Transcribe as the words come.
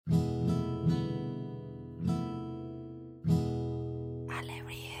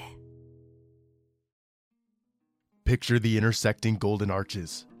Picture the intersecting golden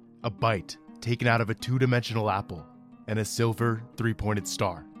arches, a bite taken out of a two-dimensional apple, and a silver three-pointed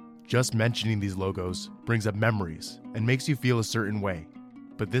star. Just mentioning these logos brings up memories and makes you feel a certain way.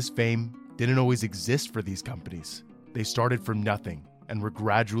 But this fame didn't always exist for these companies. They started from nothing and were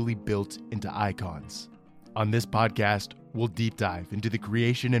gradually built into icons. On this podcast, we'll deep dive into the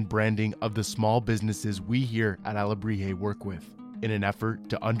creation and branding of the small businesses we here at Alebrije work with in an effort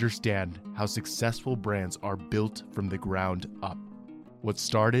to understand how successful brands are built from the ground up. What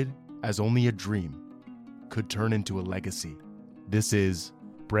started as only a dream could turn into a legacy. This is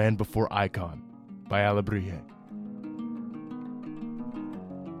Brand Before Icon by Alebrije.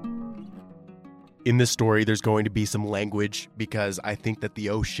 In this story, there's going to be some language because I think that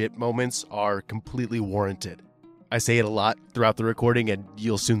the oh shit moments are completely warranted. I say it a lot throughout the recording and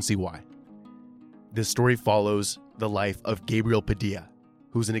you'll soon see why. This story follows the life of Gabriel Padilla,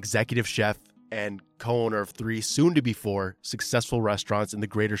 who's an executive chef and co-owner of 3 soon-to-be 4 successful restaurants in the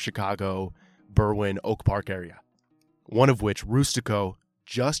greater Chicago, Berwyn, Oak Park area. One of which, Rustico,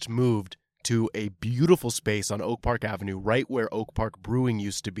 just moved to a beautiful space on Oak Park Avenue, right where Oak Park Brewing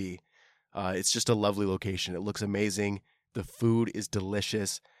used to be. It's just a lovely location. It looks amazing. The food is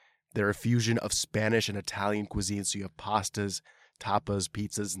delicious. They're a fusion of Spanish and Italian cuisine, so you have pastas, tapas,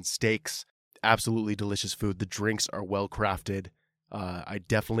 pizzas, and steaks. Absolutely delicious food. The drinks are well crafted. I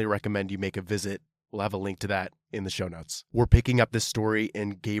definitely recommend you make a visit. We'll have a link to that in the show notes. We're picking up this story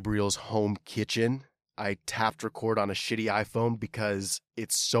in Gabriel's home kitchen. I tapped record on a shitty iPhone because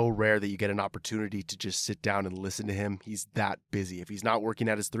it's so rare that you get an opportunity to just sit down and listen to him. He's that busy. If he's not working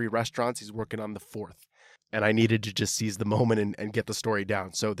at his 3 restaurants, he's working on the 4th. And I needed to just seize the moment and get the story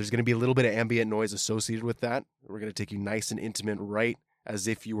down. So there's going to be a little bit of ambient noise associated with that. We're going to take you nice and intimate, right as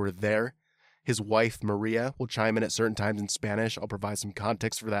if you were there. His wife, Maria, will chime in at certain times in Spanish. I'll provide some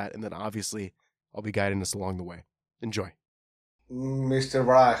context for that. And then obviously, I'll be guiding us along the way. Enjoy. Mr.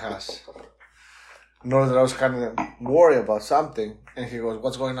 Barajas knows that I was kind of worried about something. And he goes,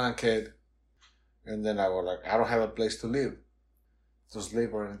 "What's going on, kid?" And then I was like, "I don't have a place to live, to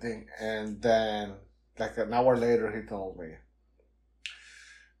sleep or anything." And then, like an hour later, he told me,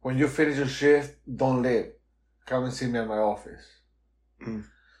 "When you finish your shift, don't leave. Come and see me at my office."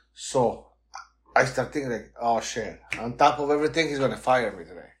 So I start thinking like, oh shit, on top of everything, he's going to fire me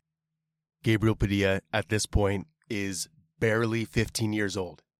today. Gabriel Padilla, at this point, is barely 15 years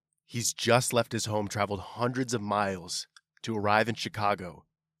old. He's just left his home, traveled hundreds of miles to arrive in Chicago,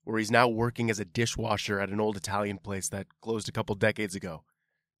 where he's now working as a dishwasher at an old Italian place that closed a couple decades ago,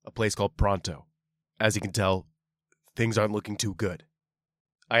 a place called Pronto. As you can tell, things aren't looking too good.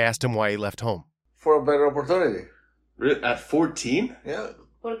 I asked him why he left home. For a better opportunity. Really? At 14? Yeah.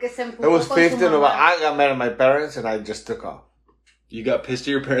 Porque se empujó I was con 15, su mamá. I got mad at my parents and I just took off. You got pissed at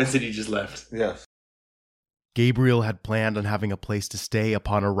your parents and you just left? Yes. Gabriel had planned on having a place to stay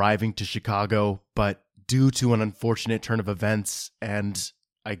upon arriving to Chicago, but due to an unfortunate turn of events and,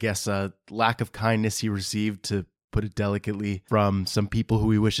 I guess, a lack of kindness he received, to put it delicately, from some people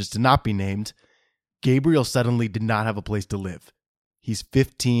who he wishes to not be named, Gabriel suddenly did not have a place to live. He's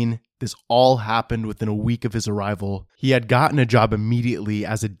 15. This all happened within a week of his arrival. He had gotten a job immediately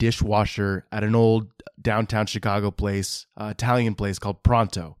as a dishwasher at an old downtown Chicago place, Italian place called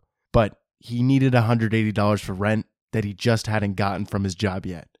Pronto. But he needed $180 for rent that he just hadn't gotten from his job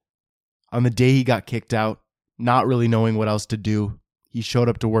yet. On the day he got kicked out, not really knowing what else to do, he showed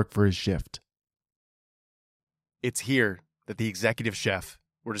up to work for his shift. It's here that the executive chef,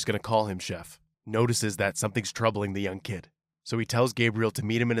 we're just going to call him chef, notices that something's troubling the young kid. So he tells Gabriel to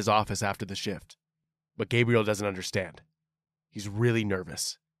meet him in his office after the shift. But Gabriel doesn't understand. He's really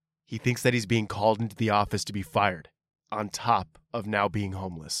nervous. He thinks that he's being called into the office to be fired, on top of now being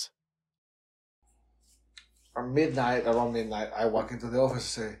homeless. Around midnight, I walk into the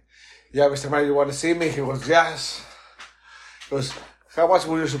office and say, "Yeah, Mr. Mayor, you want to see me?" He goes, "Yes." He goes, "How much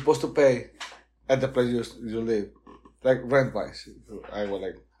were you supposed to pay at the place you live? Like rent-wise?" I was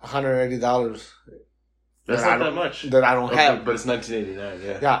like, $180. That's not that much. That I don't have. But it's 1989,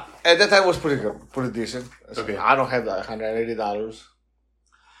 yeah. Yeah, at that time it was pretty good, pretty decent. So Okay. I don't have that $180.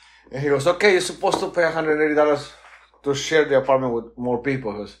 And he goes, "Okay, you're supposed to pay $180 to share the apartment with more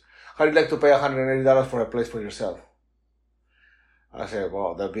people." He goes, "How do you like to pay $180 for a place for yourself?" I said,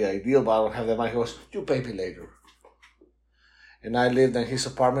 "Well, that'd be ideal, but I don't have that money." He goes, "You pay me later." And I lived in his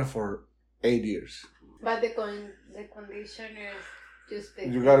apartment for 8 years. But the condition is to speak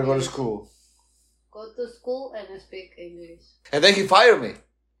You gotta go to English. school. Go to school and speak English. And then he fired me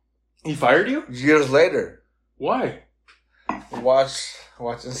He fired you? years later. Why? Watch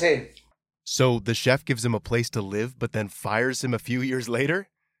and see. So the chef gives him a place to live, but then fires him a few years later?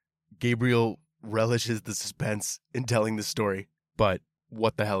 Gabriel relishes the suspense in telling the story, but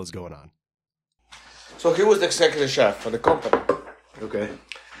what the hell is going on? So he was the executive chef for the company. Okay.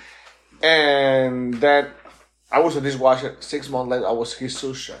 And then I was a dishwasher. 6 months later, I was his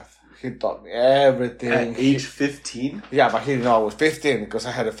sous chef. He taught me everything. At age 15? Yeah, but he didn't know I was 15 because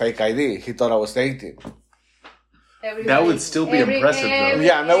I had a fake ID. He thought I was 18. That would still be impressive, though.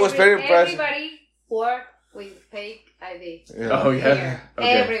 Yeah, that was very impressive. Everybody worked with fake ID. Yeah. Oh, yeah? Here.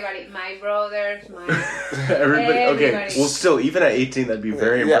 Okay. Everybody. My brothers, my... Everybody. Okay. Everybody. Well, still, even at 18, that'd be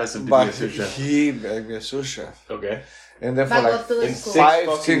very impressive to be a sous chef. He made me a sous chef. Okay. And then for But like go to the in school. 6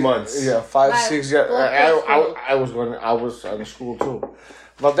 fucking months. Yeah, 5, But 6 years. go to school. I was in school too.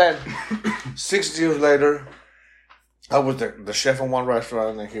 But then 6 years later, I was the chef in one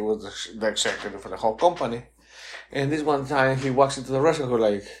restaurant and he was the executive for the whole company. And this one time he walks into the restaurant and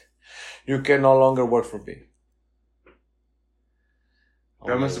goes like, "You can no longer work for me."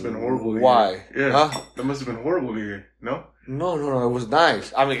 That must have been horrible to hear. Why? Yeah. Huh? That must have been horrible to hear. No? No, it was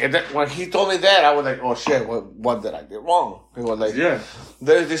nice. I mean, and then when he told me that, I was like, "Oh shit, what did I do wrong?" He was like, Yeah.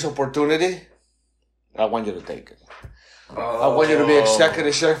 "There's this opportunity. I want you to take it. I want you to be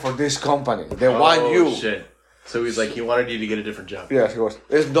executive chef for this company. They want you." Shit. So he's like, he wanted you to get a different job. Yes, he was.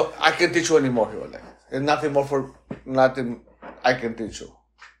 I can't teach you anymore. He was like, "There's nothing I can teach you.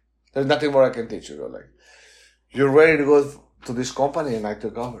 There's nothing more I can teach you." He was like, "You're ready to go to this company," and I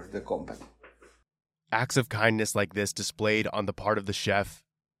took over the company. Acts of kindness like this displayed on the part of the chef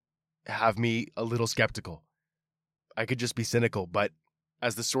have me a little skeptical. I could just be cynical, but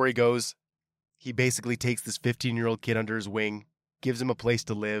as the story goes, he basically takes this 15-year-old kid under his wing, gives him a place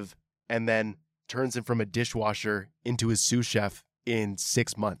to live, and then turns him from a dishwasher into his sous chef in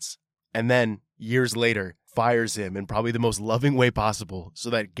 6 months. And then, years later, fires him in probably the most loving way possible so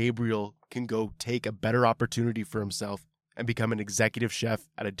that Gabriel can go take a better opportunity for himself and become an executive chef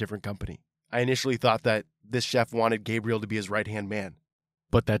at a different company. I initially thought that this chef wanted Gabriel to be his right-hand man,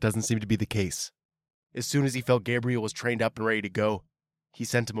 but that doesn't seem to be the case. As soon as he felt Gabriel was trained up and ready to go, he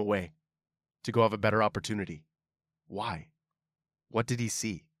sent him away to go have a better opportunity. Why? What did he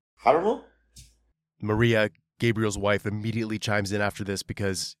see? I don't know. Maria, Gabriel's wife, immediately chimes in after this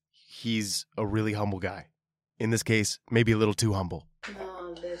because he's a really humble guy. In this case, maybe a little too humble.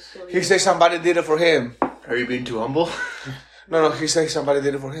 No, He said somebody did it for him. Are you being too humble? No, he said somebody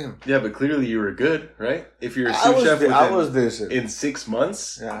did it for him. Yeah, but clearly you were good, right? If you're a I sous chef was decent. in 6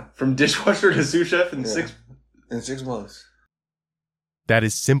 months, Yeah. from dishwasher to sous chef in Yeah. 6 In 6 months. That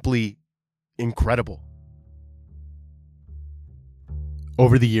is simply incredible.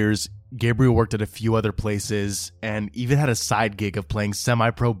 Over the years, Gabriel worked at a few other places and even had a side gig of playing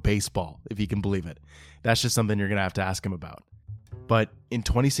semi-pro baseball, if you can believe it. That's just something you're going to have to ask him about. But in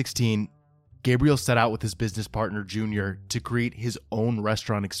 2016, Gabriel set out with his business partner, Junior, to create his own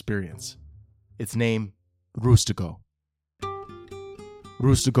restaurant experience. Its name, Rustico.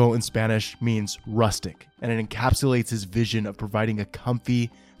 Rustico in Spanish means rustic, and it encapsulates his vision of providing a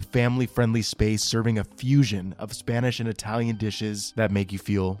comfy, family-friendly space serving a fusion of Spanish and Italian dishes that make you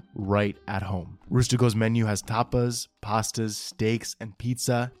feel right at home. Rustico's menu has tapas, pastas, steaks, and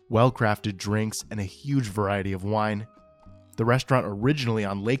pizza, well-crafted drinks, and a huge variety of wine. The restaurant, originally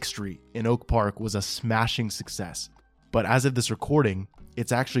on Lake Street in Oak Park, was a smashing success. But as of this recording,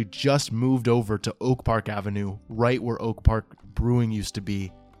 it's actually just moved over to Oak Park Avenue, right where Oak Park Brewing used to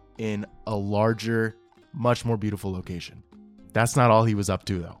be, in a larger, much more beautiful location. That's not all he was up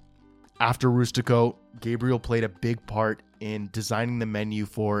to, though. After Rustico, Gabriel played a big part in designing the menu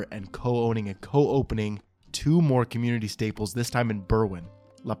for and co-owning and co-opening 2 more community staples, this time in Berwyn,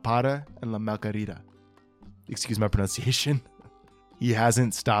 La Para and La Margarita. Excuse my pronunciation. He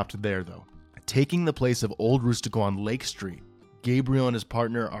hasn't stopped there, though. Taking the place of old Rustico on Lake Street, Gabriel and his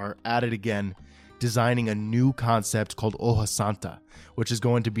partner are at it again, designing a new concept called Hoja Santa, which is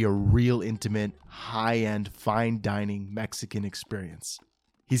going to be a real intimate, high-end, fine dining Mexican experience.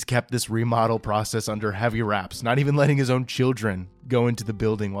 He's kept this remodel process under heavy wraps, not even letting his own children go into the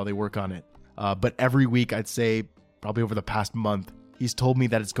building while they work on it. But every week, I'd say probably over the past month, he's told me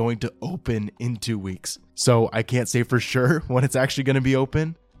that it's going to open in 2 weeks. So I can't say for sure when it's actually going to be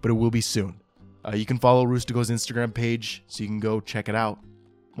open, but it will be soon. You can follow Rustico's Instagram page so you can go check it out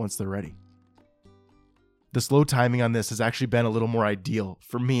once they're ready. The slow timing on this has actually been a little more ideal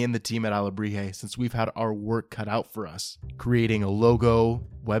for me and the team at Alebrije since we've had our work cut out for us. Creating a logo,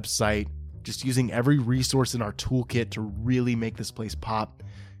 website, just using every resource in our toolkit to really make this place pop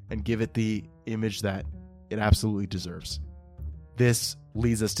and give it the image that it absolutely deserves. This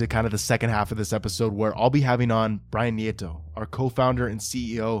leads us to kind of the second half of this episode where I'll be having on Brian Nieto, our co-founder and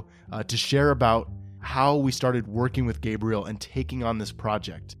CEO, to share about how we started working with Gabriel and taking on this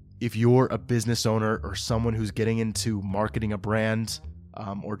project. If you're a business owner or someone who's getting into marketing a brand,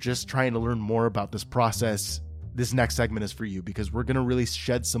 or just trying to learn more about this process, this next segment is for you, because we're going to really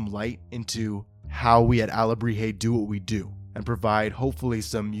shed some light into how we at Alebrije do what we do and provide hopefully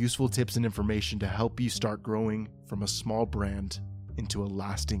some useful tips and information to help you start growing from a small brand into a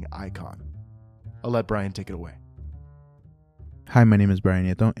lasting icon. I'll let Brian take it away. Hi, my name is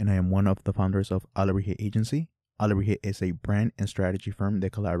Brian Nieto, and I am one of the founders of Alebrije Agency. Alebrije is a brand and strategy firm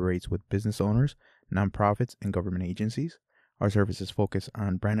that collaborates with business owners, nonprofits, and government agencies. Our services focus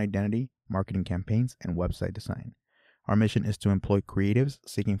on brand identity, marketing campaigns, and website design. Our mission is to employ creatives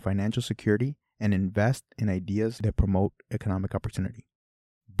seeking financial security and invest in ideas that promote economic opportunity.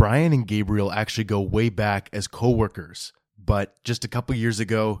 Brian and Gabriel actually go way back as co-workers, but just a couple years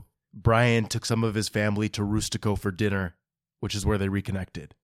ago, Brian took some of his family to Rustico for dinner, which is where they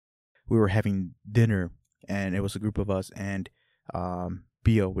reconnected. We were having dinner, and it was a group of us, and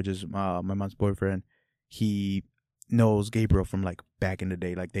Pio, which is my mom's boyfriend, he knows Gabriel from like back in the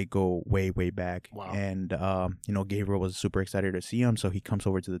day. Like they go way, way back. Wow. And, Gabriel was super excited to see him. So he comes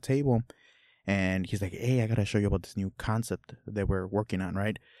over to the table and he's like, hey, I got to show you about this new concept that we're working on.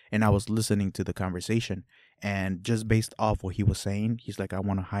 Right. And I was listening to the conversation, and just based off what he was saying, he's like, I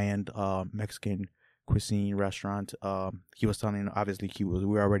want a high-end Mexican cuisine restaurant. He was telling, obviously we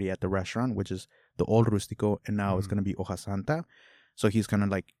were already at the restaurant, which is the old Rustico, and now it's going to be Hoja Santa. So he's kind of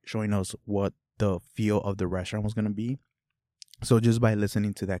like showing us what the feel of the restaurant was going to be. So just by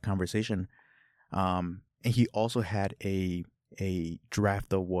listening to that conversation, and he also had a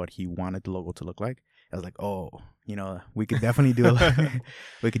draft of what he wanted the logo to look like. I was like, oh, we could definitely do a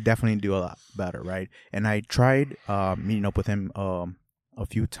lot better, right? And I tried meeting up with him a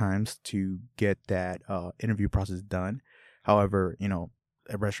few times to get that interview process done. However,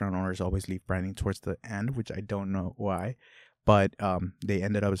 restaurant owners always leave branding towards the end, which I don't know why. But they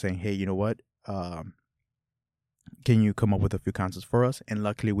ended up saying, hey, you know what? Can you come up with a few concepts for us? And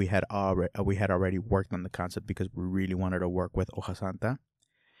luckily, we had already worked on the concept because we really wanted to work with Hoja Santa.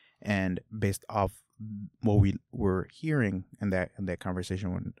 And based off what we were hearing in that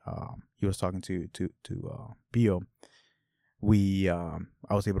conversation when he was talking to Pio,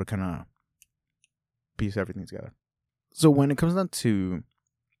 I was able to kind of piece everything together. So when it comes down to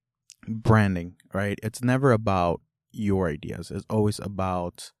branding, right? It's never about your ideas. It's always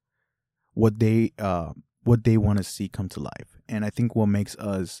about what they want to see come to life. And I think what makes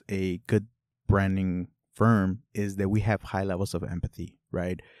us a good branding firm is that we have high levels of empathy,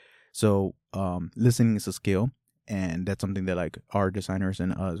 right? So listening is a skill, and that's something that like our designers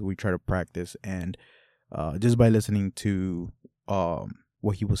and us, we try to practice. And just by listening to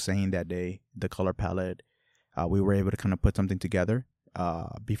what he was saying that day, the color palette, we were able to kind of put something together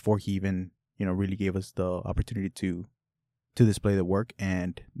before he even really gave us the opportunity to display the work.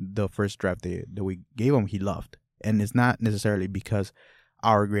 And the first draft that we gave him, he loved. And it's not necessarily because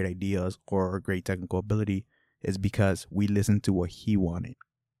our great ideas or our great technical ability, is because we listened to what he wanted.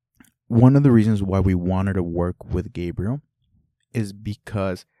 One of the reasons why we wanted to work with Gabriel is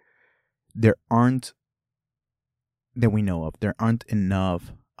because there aren't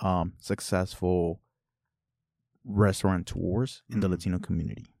enough successful restaurateurs in the Latino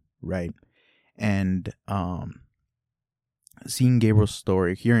community, right? And hearing Gabriel's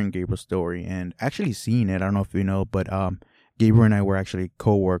story, and actually seeing it, I don't know if you know, but Gabriel and I were actually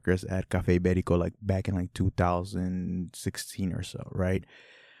co-workers at Cafe Iberico like back in like 2016 or so, right?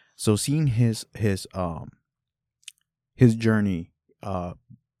 So seeing his journey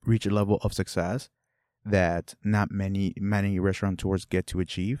reach a level of success that not many restaurateurs get to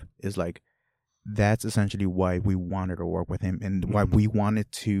achieve is like, that's essentially why we wanted to work with him, and why we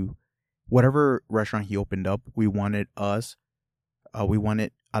wanted to, whatever restaurant he opened up, we wanted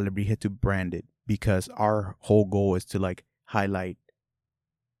Alebrije to brand it, because our whole goal is to like highlight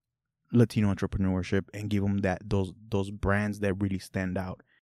Latino entrepreneurship and give them those brands that really stand out.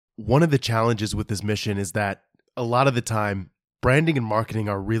 One of the challenges with this mission is that a lot of the time, branding and marketing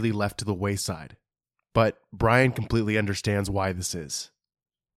are really left to the wayside. But Brian completely understands why this is.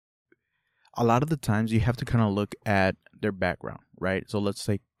 A lot of the times you have to kind of look at their background, right? So let's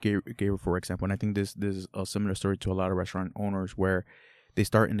take Gabriel, for example. And I think this is a similar story to a lot of restaurant owners, where they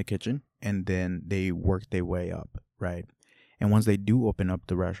start in the kitchen and then they work their way up, right? And once they do open up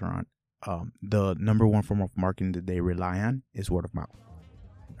the restaurant, the number one form of marketing that they rely on is word of mouth,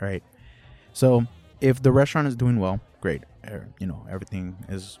 right? So if the restaurant is doing well, great, everything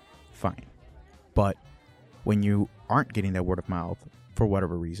is fine. But when you aren't getting that word of mouth for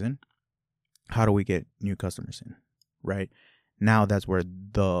whatever reason, how do we get new customers in, right? Now that's where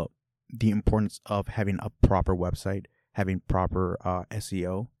the importance of having a proper website, having proper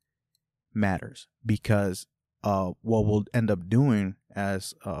SEO matters, because what we'll end up doing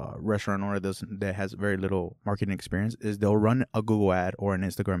as a restaurant owner that has very little marketing experience is they'll run a Google ad or an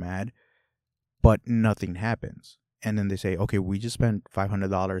Instagram ad, but nothing happens. And then they say, okay, we just spent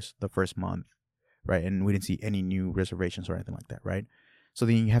 $500 the first month, right? And we didn't see any new reservations or anything like that, right? So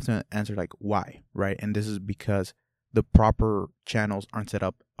then you have to answer like, why, right? And this is because the proper channels aren't set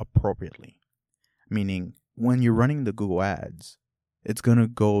up appropriately. Meaning, when you're running the Google ads, it's going to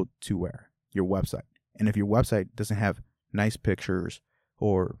go to where? Your website. And if your website doesn't have nice pictures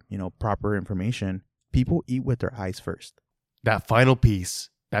or, proper information, people eat with their eyes first. That final piece,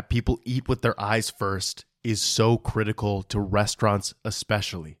 that people eat with their eyes first, is so critical to restaurants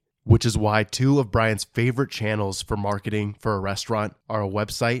especially, which is why two of Brian's favorite channels for marketing for a restaurant are a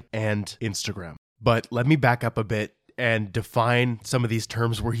website and Instagram. But let me back up a bit and define some of these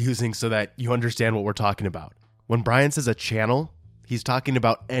terms we're using so that you understand what we're talking about. When Brian says a channel, he's talking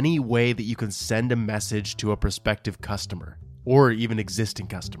about any way that you can send a message to a prospective customer or even existing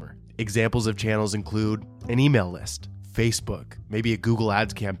customer. Examples of channels include an email list, Facebook, maybe a Google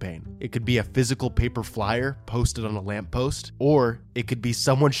Ads campaign. It could be a physical paper flyer posted on a lamppost, or it could be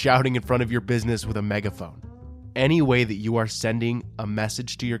someone shouting in front of your business with a megaphone. Any way that you are sending a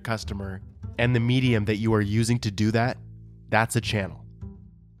message to your customer and the medium that you are using to do that, that's a channel.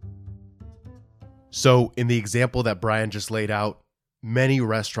 So in the example that Brian just laid out, many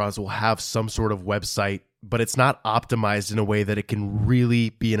restaurants will have some sort of website, but it's not optimized in a way that it can really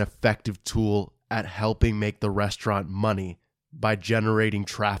be an effective tool at helping make the restaurant money by generating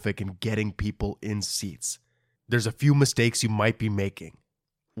traffic and getting people in seats. There's a few mistakes you might be making.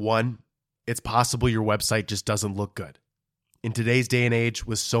 One, it's possible your website just doesn't look good. In today's day and age,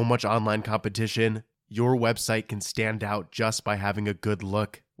 with so much online competition, your website can stand out just by having a good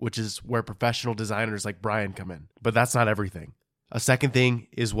look, which is where professional designers like Brian come in. But that's not everything. A second thing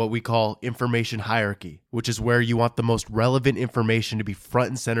is what we call information hierarchy, which is where you want the most relevant information to be front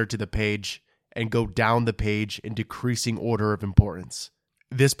and center to the page and go down the page in decreasing order of importance.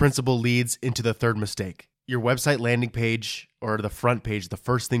 This principle leads into the third mistake. Your website landing page or the front page, the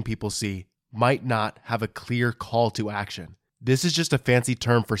first thing people see, might not have a clear call to action. This is just a fancy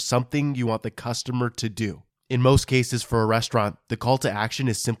term for something you want the customer to do. In most cases for a restaurant, the call to action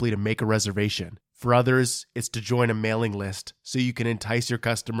is simply to make a reservation. For others, it's to join a mailing list so you can entice your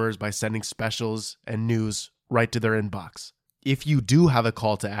customers by sending specials and news right to their inbox. If you do have a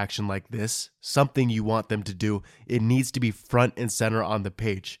call to action like this, something you want them to do, it needs to be front and center on the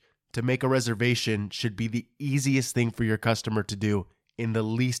page. To make a reservation should be the easiest thing for your customer to do in the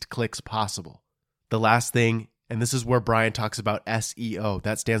least clicks possible. The last thing, and this is where Brian talks about SEO,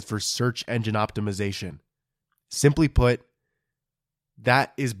 that stands for search engine optimization. Simply put,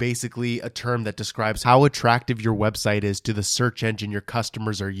 that is basically a term that describes how attractive your website is to the search engine your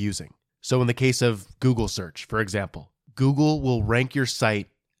customers are using. So in the case of Google search, for example, Google will rank your site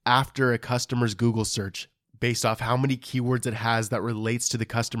after a customer's Google search based off how many keywords it has that relates to the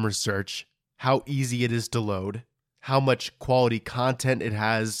customer's search, how easy it is to load, how much quality content it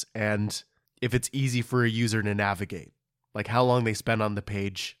has, and if it's easy for a user to navigate, like how long they spend on the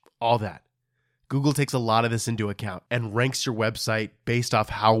page, all that. Google takes a lot of this into account and ranks your website based off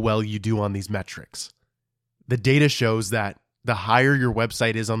how well you do on these metrics. The data shows that the higher your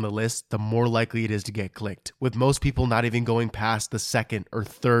website is on the list, the more likely it is to get clicked, with most people not even going past the second or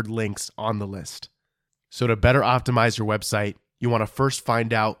third links on the list. So to better optimize your website, you want to first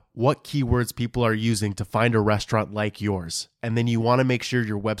find out what keywords people are using to find a restaurant like yours, and then you want to make sure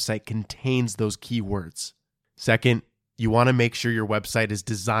your website contains those keywords. Second, you want to make sure your website is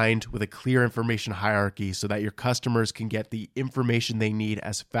designed with a clear information hierarchy so that your customers can get the information they need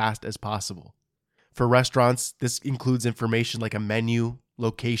as fast as possible. For restaurants, this includes information like a menu,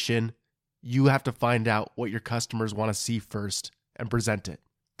 location. You have to find out what your customers want to see first and present it.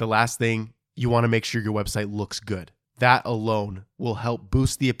 The last thing, you want to make sure your website looks good. That alone will help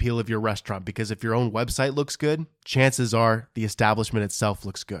boost the appeal of your restaurant, because if your own website looks good, chances are the establishment itself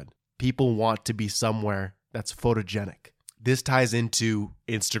looks good. People want to be somewhere that's photogenic. This ties into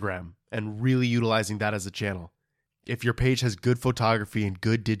Instagram and really utilizing that as a channel. If your page has good photography and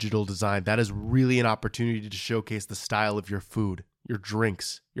good digital design, that is really an opportunity to showcase the style of your food, your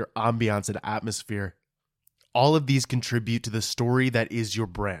drinks, your ambiance and atmosphere. All of these contribute to the story that is your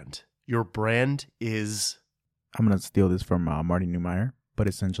brand. Your brand is... I'm going to steal this from Marty Neumeyer, but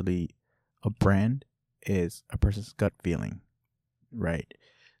essentially a brand is a person's gut feeling, right?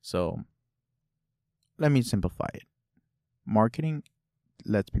 So let me simplify it. Marketing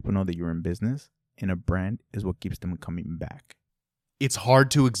lets people know that you're in business, and a brand is what keeps them coming back. It's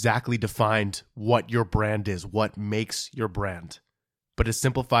hard to exactly define what your brand is, what makes your brand. But to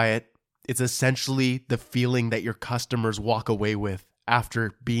simplify it, It's essentially the feeling that your customers walk away with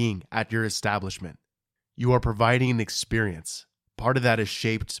after being at your establishment. You are providing an experience. Part of that is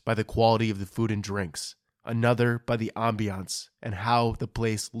shaped by the quality of the food and drinks. Another by the ambiance and how the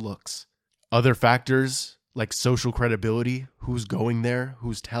place looks. Other factors like social credibility, who's going there,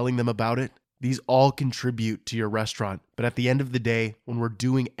 who's telling them about it, these all contribute to your restaurant. But at the end of the day, when we're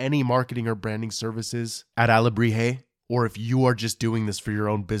doing any marketing or branding services at Alebrije, or if you are just doing this for your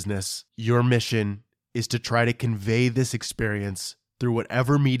own business, your mission is to try to convey this experience through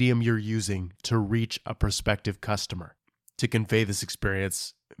whatever medium you're using to reach a prospective customer. To convey this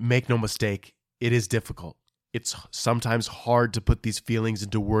experience, make no mistake, it is difficult. It's sometimes hard to put these feelings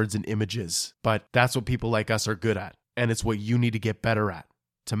into words and images, but that's what people like us are good at, and it's what you need to get better at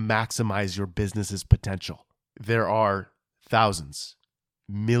to maximize your business's potential. There are thousands,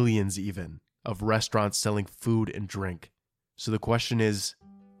 millions even, of restaurants selling food and drink. So the question is,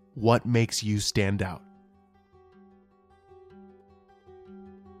 what makes you stand out?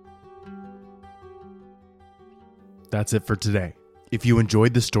 That's it for today. If you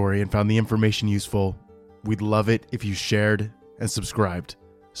enjoyed the story and found the information useful, we'd love it if you shared and subscribed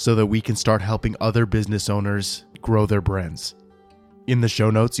so that we can start helping other business owners grow their brands. In the show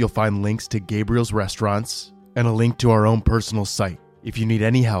notes, you'll find links to Gabriel's restaurants and a link to our own personal site. If you need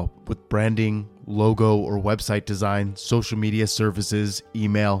any help with branding, logo or website design, social media services,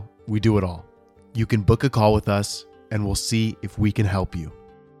 email, we do it all. You can book a call with us and we'll see if we can help you.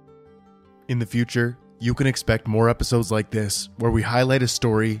 In the future, you can expect more episodes like this where we highlight a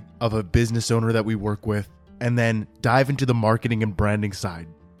story of a business owner that we work with and then dive into the marketing and branding side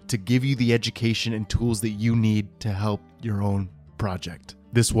to give you the education and tools that you need to help your own project.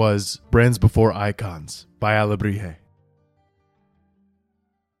 This was Brands Before Icons by Alebrije.